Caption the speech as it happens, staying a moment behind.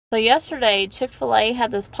So yesterday, Chick-fil-A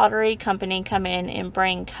had this pottery company come in and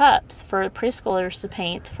bring cups for preschoolers to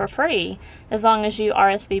paint for free, as long as you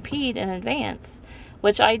RSVP'd in advance.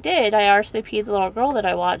 Which I did. I RSVP'd the little girl that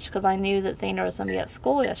I watched because I knew that Xander was going to be at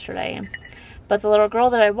school yesterday. But the little girl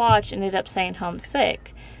that I watched ended up staying home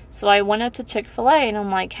sick. So I went up to Chick-fil-A and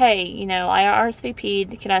I'm like, hey, you know, I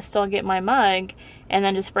RSVP'd. Can I still get my mug? And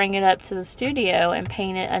then just bring it up to the studio and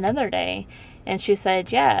paint it another day. And she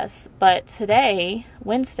said yes, but today,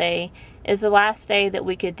 Wednesday, is the last day that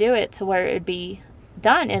we could do it to where it would be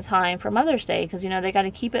done in time for Mother's Day. Because, you know, they got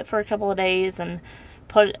to keep it for a couple of days and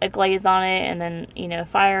put a glaze on it and then, you know,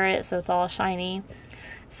 fire it so it's all shiny.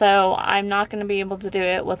 So I'm not going to be able to do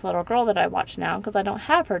it with the little girl that I watch now because I don't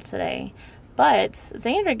have her today. But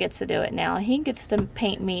Xander gets to do it now. He gets to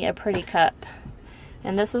paint me a pretty cup.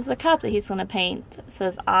 And this is the cup that he's going to paint. It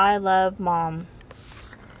says, I love Mom.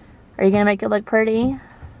 Are you going to make it look pretty?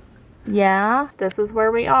 Yeah, this is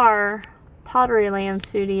where we are. Potteryland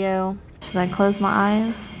Studio. Should I close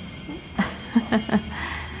my eyes?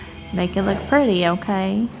 Make it look pretty,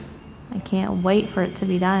 okay? I can't wait for it to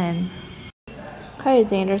be done. Okay,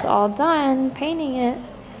 Xander's all done painting it.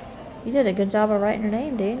 You did a good job of writing her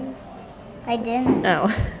name, dude. I didn't.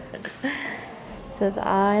 Oh. It says,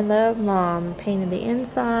 I love Mom. Painted the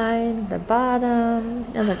inside, the bottom.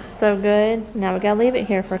 It looks so good. Now we gotta leave it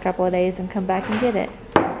here for a couple of days and come back and get it.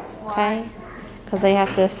 Okay? Because they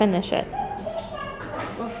have to finish it.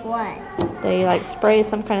 With what? They like spray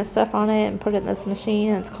some kind of stuff on it and put it in this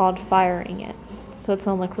machine, and it's called firing it. So it's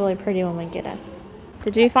gonna look really pretty when we get it.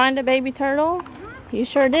 Did you find a baby turtle? You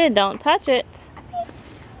sure did. Don't touch it.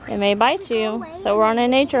 It may bite you. So we're on a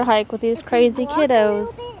nature hike with these crazy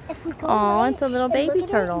kiddos. Oh, it's a little baby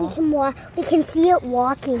turtle. We can see it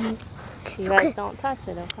walking. You guys don't touch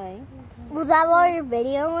it, okay? Was that what your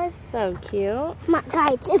video was? So cute.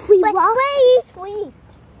 Guys, if we walk, sleep.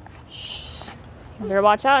 Shh. You better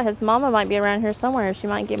watch out. His mama might be around here somewhere. She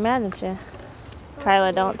might get mad at you.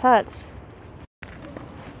 Kyla, don't touch.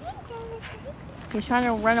 He's trying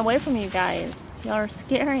to run away from you guys. Y'all are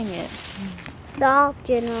scaring it. Stop,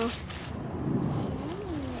 Jenna.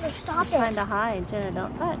 Stop it. Trying to hide. Jenna,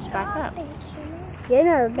 don't touch. Back up.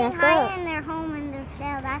 Jenna, back up. In their home in their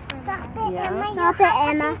cell. That's where Stop it. it, Emma. Stop it,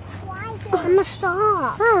 Emma. Emma,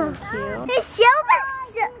 stop. So cute. His shell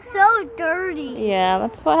is so dirty. Yeah,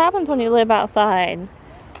 that's what happens when you live outside.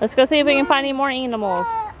 Let's go see if we can find any more animals.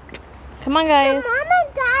 Come on, guys. The mom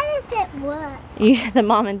and dad is at work. Yeah, the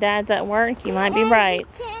mom and dad's at work. You might be right.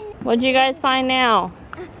 What'd you guys find now?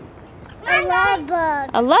 A love bug.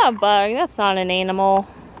 A love bug? That's not an animal.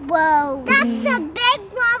 Whoa. That's a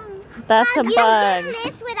big love. That's a bug. You didn't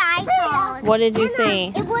miss what I saw. What did you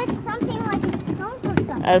see? It was something like a skunk or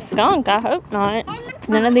something. A skunk? I hope not.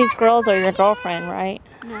 None of these girls are your girlfriend, right?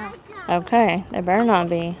 No. Okay, they better not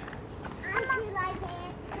be.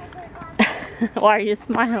 Why are you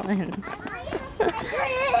smiling?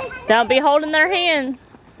 Don't be holding their hand.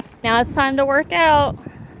 Now it's time to work out.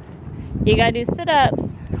 You gotta do sit-ups.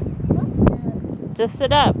 Just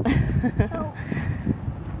sit up.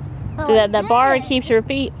 See that bar keeps your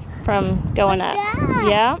feet from going up.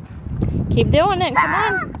 Yeah. Keep doing it. Come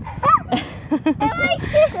on.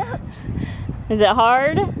 Is it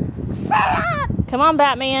hard? Sit up. Come on,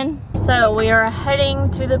 Batman. So we are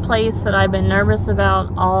heading to the place that I've been nervous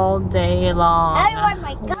about all day long. Oh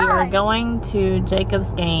my God. We are going to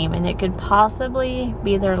Jacob's game, and it could possibly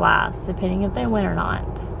be their last, depending if they win or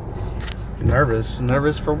not. Nervous?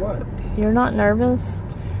 Nervous for what? You're not nervous?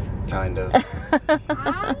 Kind of.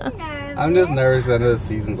 I'm just nervous. I know the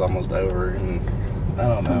season's almost over, and I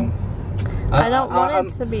don't know. I don't want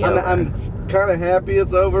it to be over. I'm kind of happy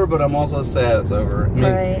it's over, but I'm also sad it's over. I mean,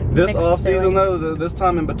 Right. this Mixed off season feelings. though, this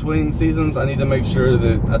time in between seasons, I need to make sure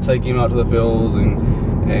that I take him out to the fields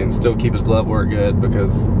and still keep his glove work good,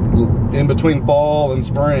 because in between fall and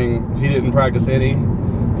spring, he didn't practice any,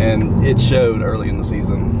 and it showed early in the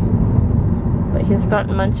season. But he's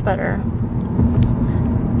gotten much better.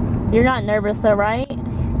 You're not nervous though, right? You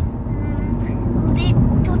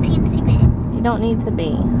don't need to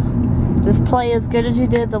be. Just play as good as you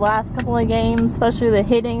did the last couple of games, especially the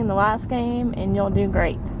hitting in the last game, and you'll do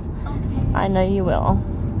great. Okay. I know you will.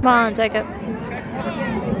 Come on, Jacob. Go, go.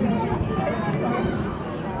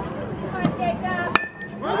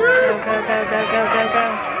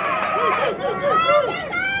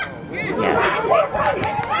 Yes.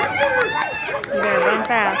 You gotta run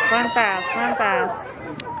fast, run fast, run fast.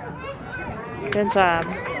 Good job.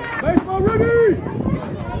 Baseball ready!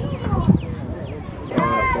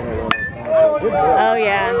 Oh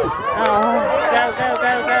yeah. Oh,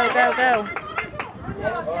 go.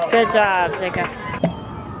 Good job, Jacob.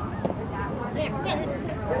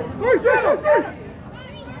 Good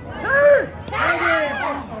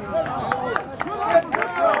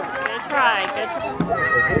try. Good.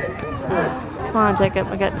 Come on, Jacob.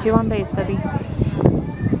 We got 2 on base, baby.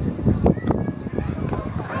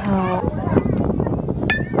 Oh.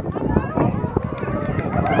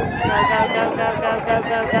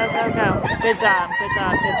 Go. Good job.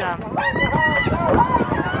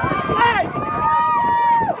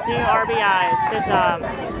 2 RBIs. Good job.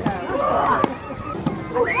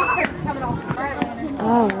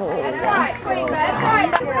 Oh.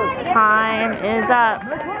 Time is up.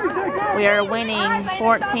 We are winning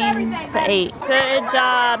 14-8. Good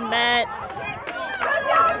job, Mets.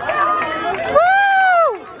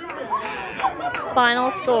 Woo!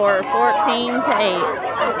 Final score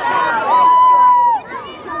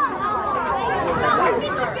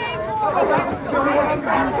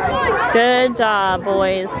 14-8. Good job,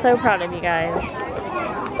 boys. So proud of you guys.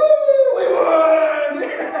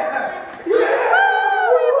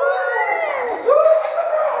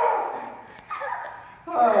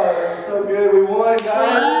 So good, we won,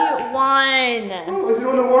 guys. We won. Was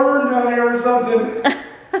doing a worm down here or something?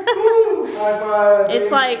 High five.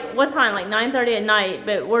 It's like, what time? Like 9:30 at night,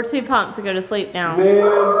 but we're too pumped to go to sleep now. Man,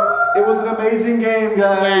 it was an amazing game,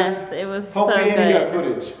 guys. Yes, it was Hopefully so good. Andy got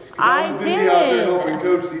footage. I was busy out there helping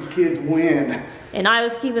coach these kids win. And I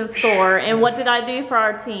was keeping score. And what did I do for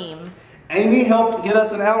our team? Amy helped get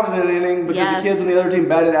us an out in an inning because the kids on the other team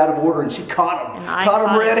batted out of order and she caught them. Caught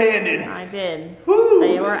them red-handed. I did. Woo.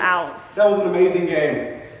 They were out. That was an amazing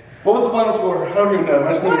game. What was the final score? I don't even know.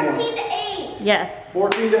 I just know 14-8. Yes.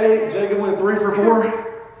 14-8. Jacob went 3 for 4.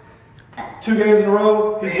 2 games in a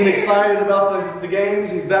row. He's been excited about the games.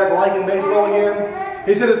 He's back liking baseball again.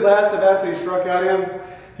 He said his last at after he struck out him,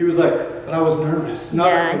 he was like, but I was nervous. And I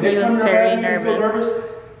was like, next time you're happy and feel nervous,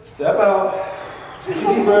 step out. Take a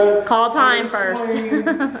deep breath. Call time first.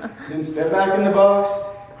 Then step back in the box.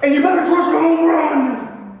 And you better trust your home run.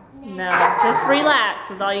 No, just relax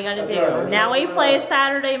is all you gotta do. Right. Now we play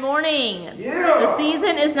Saturday morning. Yeah. The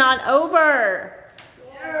season is not over.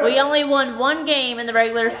 Yes. We only won 1 game in the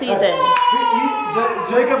regular season.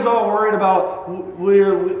 Jacob's all worried about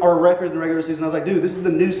our record in the regular season. I was like, dude, this is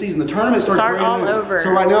the new season. The tournament starts brand all new. over.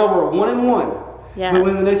 So right now we're 1-1. Yes. But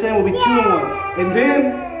when the next game we'll be 2-1. And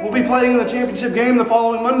then we'll be playing in the championship game the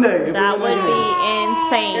following Monday. That would be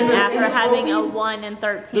insane after having a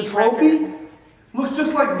 1-13 The trophy record. looks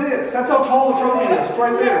just like this. That's how tall the trophy is. It's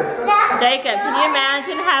right there. Jacob, can you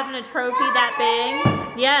imagine having a trophy that big?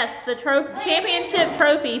 Yes, the championship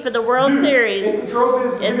trophy for the World Series It's a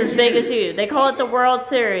trophy is as big as you. They call it the World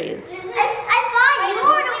Series. I thought you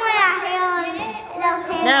were the one that held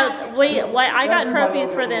those hands. No, I got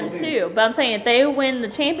trophies for them too. But I'm saying if they win the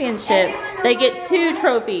championship, they get 2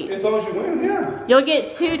 trophies. As long as you win, yeah. You'll get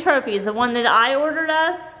 2 trophies. The one that I ordered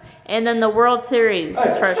us, and then the World Series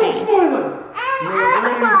Hey, trophy. stop spoiling.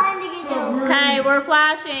 Okay, we're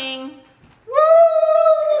flashing.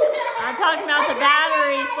 I'm talking about the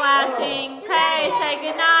batteries flashing. Okay, say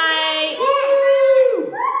goodnight.